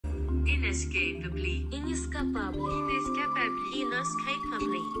Inescapably. Inescapable. Inescapably.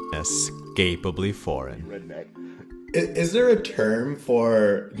 Inescapably. Escapably foreign. Redneck. Is there a term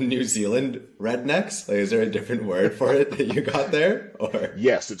for New Zealand rednecks? Like, is there a different word for it that you got there? Or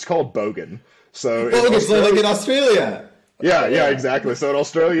Yes, it's called Bogan. So Bogans, like in Australia. yeah, exactly. So in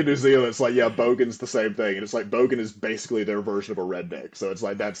Australia, New Zealand, it's like, yeah, Bogan's the same thing. And it's like Bogan is basically their version of a redneck. So it's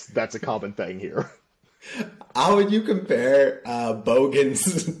like that's a common thing here. How would you compare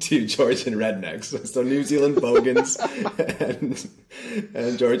Bogans to Georgian rednecks? So New Zealand Bogans and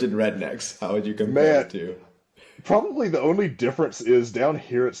Georgian rednecks. How would you compare the two? Probably the only difference is down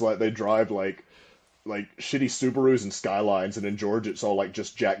here it's like they drive like shitty Subarus and Skylines, and in Georgia it's all like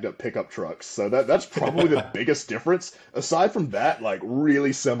just jacked up pickup trucks. So that's probably the biggest difference. Aside from that, like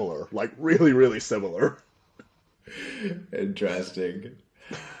really similar. Like really, really similar. Interesting.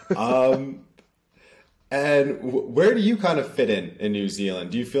 And where do you kind of fit in New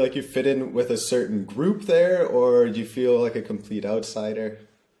Zealand? Do you feel like you fit in with a certain group there, or do you feel like a complete outsider?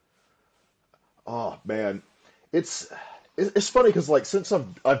 Oh man, it's funny because like since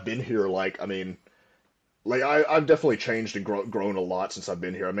I've been here, like I mean, like I've definitely changed and grown a lot since I've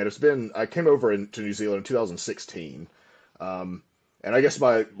been here. I mean, I came over to New Zealand in 2016, and I guess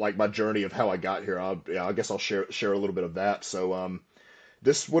my journey of how I got here, I guess I'll share a little bit of that. So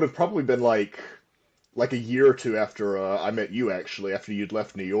this would have probably been like a year or two after I met you, actually, after you'd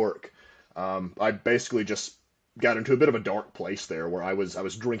left New York. I basically just got into a bit of a dark place there where I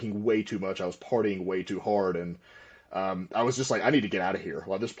was drinking way too much, I was partying way too hard, and I was just like, I need to get out of here.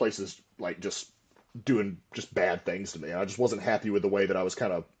 Like this place is like just doing just bad things to me. I just wasn't happy with the way that I was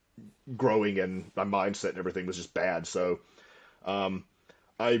kind of growing, and my mindset and everything was just bad. So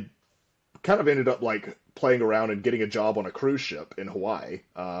I kind of ended up like playing around and getting a job on a cruise ship in Hawaii.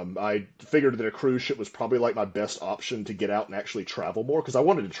 I figured that a cruise ship was probably like my best option to get out and actually travel more, because I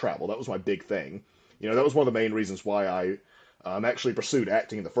wanted to travel. That was my big thing. You know, that was one of the main reasons why I actually pursued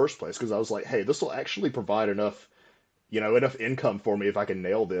acting in the first place, because I was like, hey, this will actually provide enough income for me if I can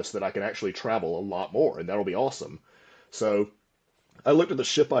nail this, that I can actually travel a lot more, and that'll be awesome. So I looked at the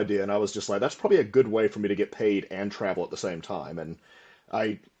ship idea, and I was just like, that's probably a good way for me to get paid and travel at the same time. And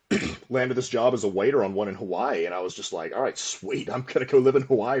I landed this job as a waiter on one in Hawaii, and I was just like, all right, sweet, I'm gonna go live in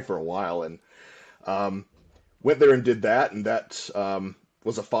Hawaii for a while. And went there and did that, and that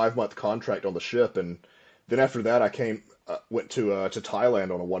was a 5-month contract on the ship. And then after that, I went to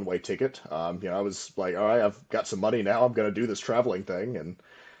Thailand on a one-way ticket. I was like, all right, I've got some money now, I'm gonna do this traveling thing. And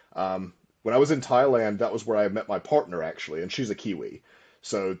when I was in Thailand, that was where I met my partner, actually, and she's a Kiwi.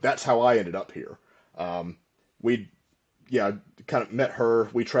 So that's how I ended up here. We kind of met her.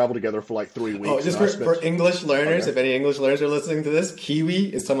 We traveled together for like 3 weeks. Oh, just for English learners, if any English learners are listening to this,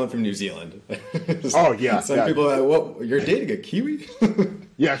 Kiwi is someone from New Zealand. Oh, yeah. Some people are like, what, you're dating a Kiwi?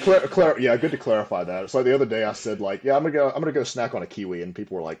 Yeah, good to clarify that. So the other day I said like, yeah, I'm gonna go snack on a Kiwi, and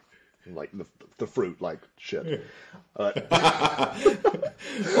people were like the fruit, like shit. Well,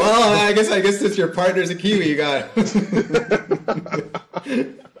 I guess since your partner's a Kiwi, you got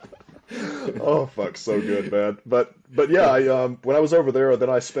Oh fuck, so good, man. But yeah, when I was over there, then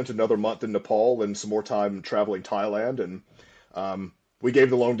I spent another month in Nepal and some more time traveling Thailand, and we gave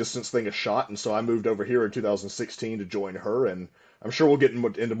the long distance thing a shot, and so I moved over here in 2016 to join her, and I'm sure we'll get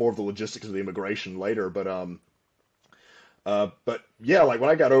into more of the logistics of the immigration later, but yeah, like when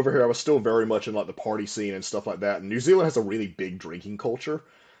I got over here, I was still very much in like the party scene and stuff like that. And New Zealand has a really big drinking culture,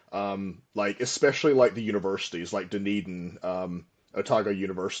 like especially like the universities, like Dunedin, Otago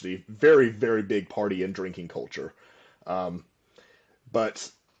University, very, very big party and drinking culture.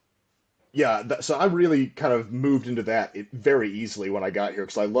 But yeah, so I really kind of moved into that very easily when I got here,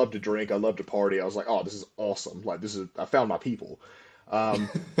 because I love to drink, I love to party. I was like, oh, this is awesome. Like I found my people.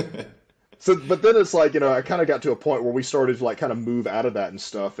 So, but then it's like, I kind of got to a point where we started to like kind of move out of that and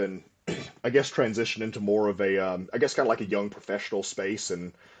stuff, and I guess transition into more of a, I guess kind of like a young professional space,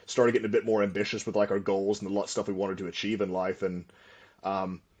 and started getting a bit more ambitious with like our goals and the lot of stuff we wanted to achieve in life. And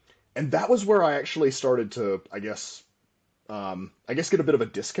that was where I actually started to, I guess get a bit of a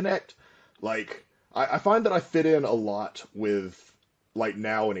disconnect. Like, I find that I fit in a lot with, like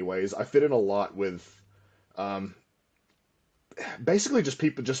now anyways, I fit in a lot with, basically just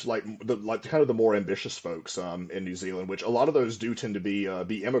people, just like kind of the more ambitious folks in New Zealand, which a lot of those do tend to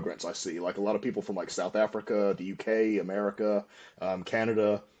be immigrants. I see like a lot of people from like South Africa, the UK, America,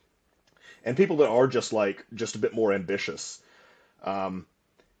 Canada, and people that are just a bit more ambitious. And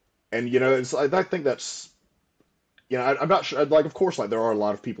I think that's, I'm not sure. Like, of course, like there are a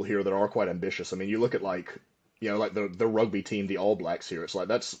lot of people here that are quite ambitious. I mean, you look at like the rugby team, the All Blacks here. It's like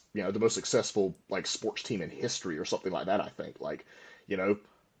that's the most successful like sports team in history or something like that. I think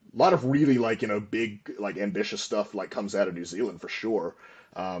lot of really like, big, like ambitious stuff like comes out of New Zealand for sure.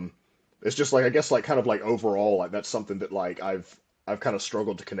 It's just like, I guess like kind of like overall, like that's something that like I've kind of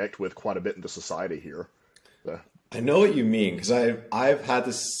struggled to connect with quite a bit in the society here. So, I know what you mean because I've had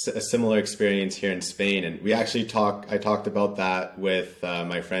a similar experience here in Spain, and I talked about that with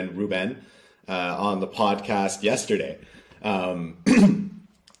my friend Ruben on the podcast yesterday.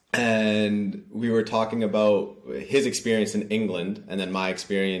 And we were talking about his experience in England and then my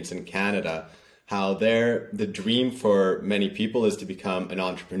experience in Canada, how the dream for many people is to become an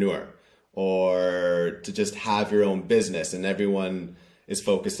entrepreneur or to just have your own business, and everyone is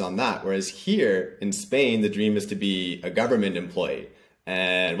focused on that. Whereas here in Spain, the dream is to be a government employee,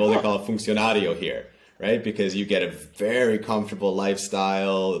 and well, they call it funcionario here, right? Because you get a very comfortable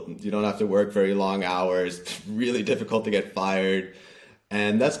lifestyle. You don't have to work very long hours. It's really difficult to get fired.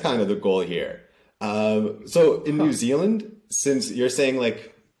 And that's kind of the goal here. So in New Zealand, since you're saying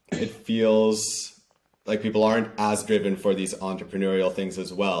like it feels like people aren't as driven for these entrepreneurial things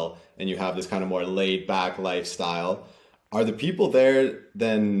as well, and you have this kind of more laid back lifestyle, are the people there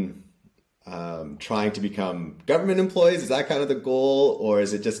then trying to become government employees? Is that kind of the goal? Or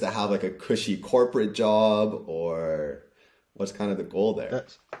is it just to have like a cushy corporate job? Or what's kind of the goal there?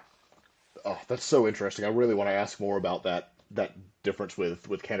 That's so interesting. I really want to ask more about that difference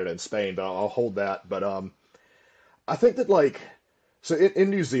with Canada and Spain, but I'll hold that. But I think that like, so in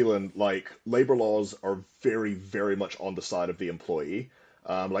New Zealand, like labor laws are very, very much on the side of the employee.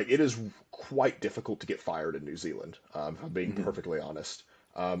 Like it is quite difficult to get fired in New Zealand. I'm being perfectly honest.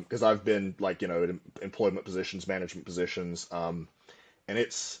 Because I've been like, in employment positions, management positions, and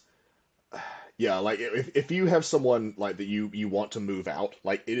it's, yeah, like if you have someone like that you want to move out,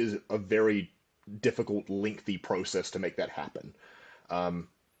 like it is a very difficult, lengthy process to make that happen. And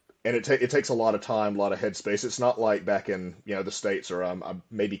it takes a lot of time, a lot of headspace. It's not like back in, the States or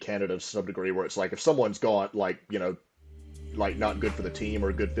maybe Canada to some degree, where it's like if someone's gone, like, like not good for the team or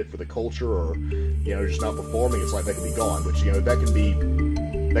a good fit for the culture, or just not performing, it's like they can be gone, which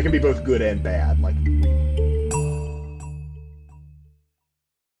that can be both good and bad. Like